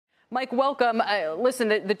Mike, welcome. Listen,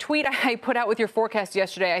 the tweet I put out with your forecast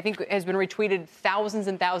yesterday, I think, has been retweeted thousands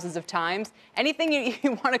and thousands of times. Anything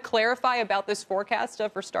you want to clarify about this forecast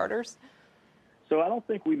for starters? So I don't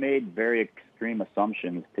think we made very extreme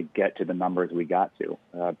assumptions to get to the numbers we got to.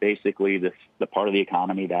 Basically, the part of the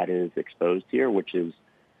economy that is exposed here, which is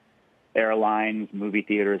airlines, movie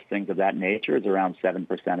theaters, things of that nature, is around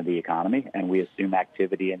 7% of the economy. And we assume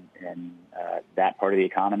activity in that part of the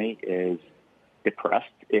economy is depressed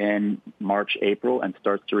in March, April, and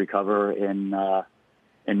starts to recover in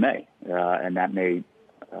May. And that may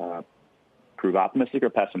prove optimistic or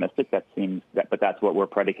pessimistic. But that's what we're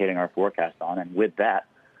predicating our forecast on. And with that,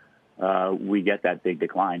 we get that big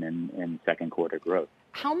decline in second quarter growth.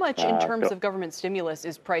 How much in terms of government stimulus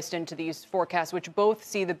is priced into these forecasts, which both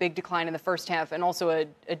see the big decline in the first half and also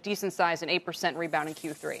a decent size, an 8% rebound in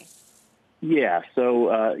Q3? Yeah.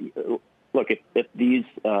 So, look, if these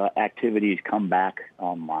activities come back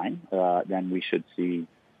online, then we should see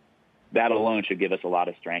that alone should give us a lot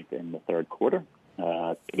of strength in the third quarter.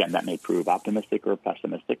 Again, that may prove optimistic or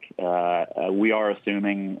pessimistic. We are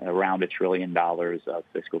assuming around $1 trillion of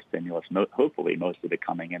fiscal stimulus, hopefully most of it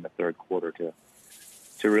coming in the third quarter to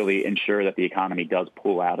really ensure that the economy does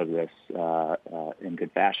pull out of this in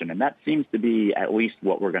good fashion. And that seems to be at least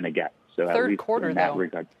what we're going to get. So third quarter, in that though.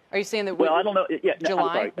 regard. Are you saying that? Well, I don't know. Yeah,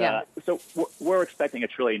 July. Yeah. So we're expecting $1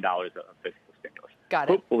 trillion of fiscal stimulus. Got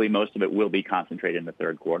it. Hopefully, most of it will be concentrated in the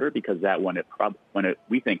third quarter because that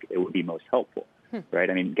we think it would be most helpful, right?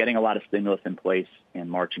 I mean, getting a lot of stimulus in place in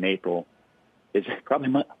March and April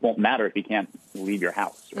probably won't matter if you can't leave your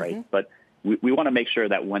house, right? But we want to make sure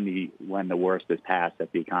that when the worst is past,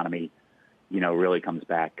 that the economy, really comes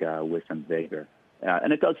back with some vigor.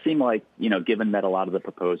 And it does seem like, given that a lot of the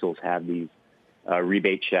proposals have these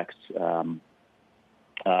rebate checks,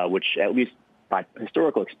 which at least by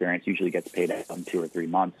historical experience usually gets paid out in 2 or 3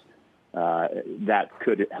 months, that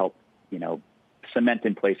could help, cement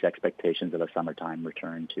in place expectations of a summertime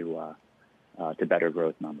return to better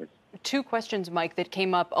growth numbers. 2 questions, Mike, that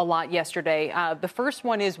came up a lot yesterday. The first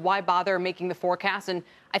one is why bother making the forecast? And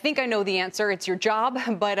I think I know the answer. It's your job.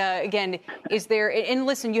 But again, is there, and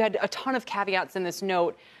listen, you had a ton of caveats in this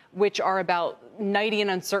note, which are about nighty and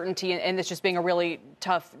uncertainty and this just being a really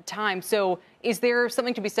tough time. So is there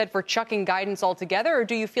something to be said for chucking guidance altogether? Or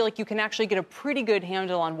do you feel like you can actually get a pretty good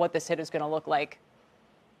handle on what this hit is going to look like?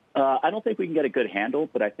 I don't think we can get a good handle,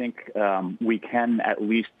 but I think we can at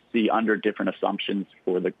least see under different assumptions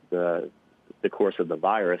for the course of the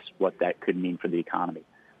virus what that could mean for the economy.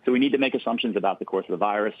 So we need to make assumptions about the course of the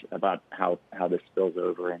virus, about how this spills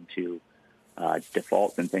over into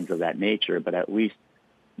defaults and things of that nature. But at least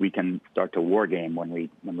we can start to war game when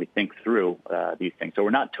we think through these things. So we're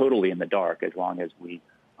not totally in the dark as long as we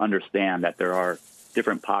understand that there are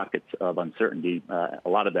different pockets of uncertainty, a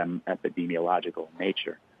lot of them epidemiological in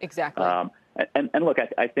nature. Exactly. And look,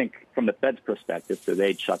 I think from the Fed's perspective, so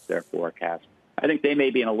they shut their forecast. I think they may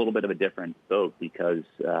be in a little bit of a different boat because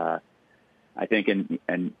I think,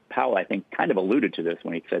 and Powell, I think, kind of alluded to this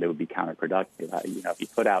when he said it would be counterproductive. If you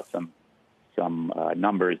put out some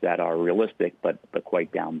numbers that are realistic but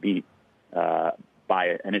quite downbeat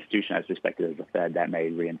by an institution as respected as the Fed, that may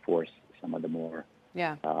reinforce some of the more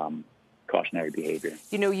cautionary behavior.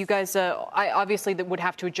 You guys, I obviously that would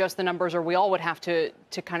have to adjust the numbers, or we all would have to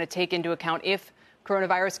kind of take into account if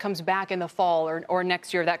coronavirus comes back in the fall or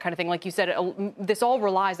next year, that kind of thing. Like you said, this all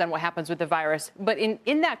relies on what happens with the virus. But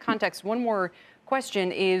in that context, one more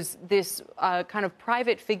question is this kind of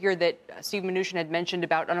private figure that Steve Mnuchin had mentioned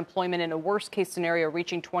about unemployment in a worst case scenario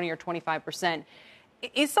reaching 20 or 25%.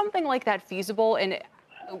 Is something like that feasible? And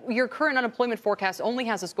your current unemployment forecast only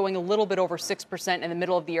has us going a little bit over 6% in the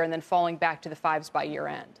middle of the year and then falling back to the 5s by year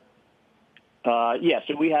end.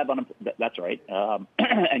 So we have, that's right.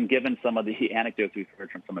 And given some of the anecdotes we've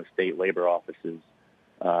heard from some of the state labor offices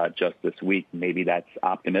just this week, maybe that's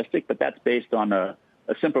optimistic, but that's based on a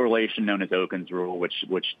simple relation known as Okun's rule, which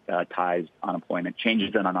ties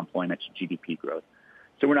changes in unemployment to GDP growth.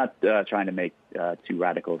 So we're not trying to make too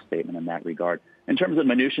radical a statement in that regard. In terms of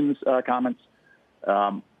Mnuchin's comments,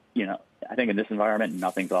 I think in this environment,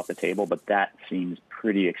 nothing's off the table, but that seems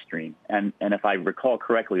pretty extreme. And if I recall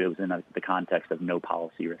correctly, it was in the context of no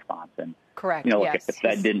policy response. And correct. Yes. If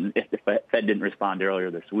the Fed didn't respond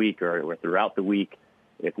earlier this week or throughout the week,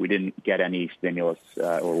 if we didn't get any stimulus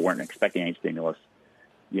or weren't expecting any stimulus,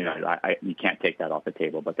 you can't take that off the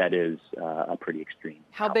table. But that is a pretty extreme.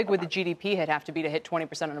 How big would the GDP hit have to be to hit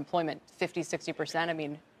 20% unemployment? 50, 60%? I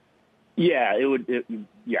mean. Yeah, it would.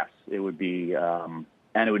 Yes, it would be.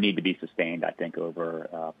 And it would need to be sustained, I think,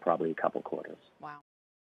 over probably a couple quarters. Wow.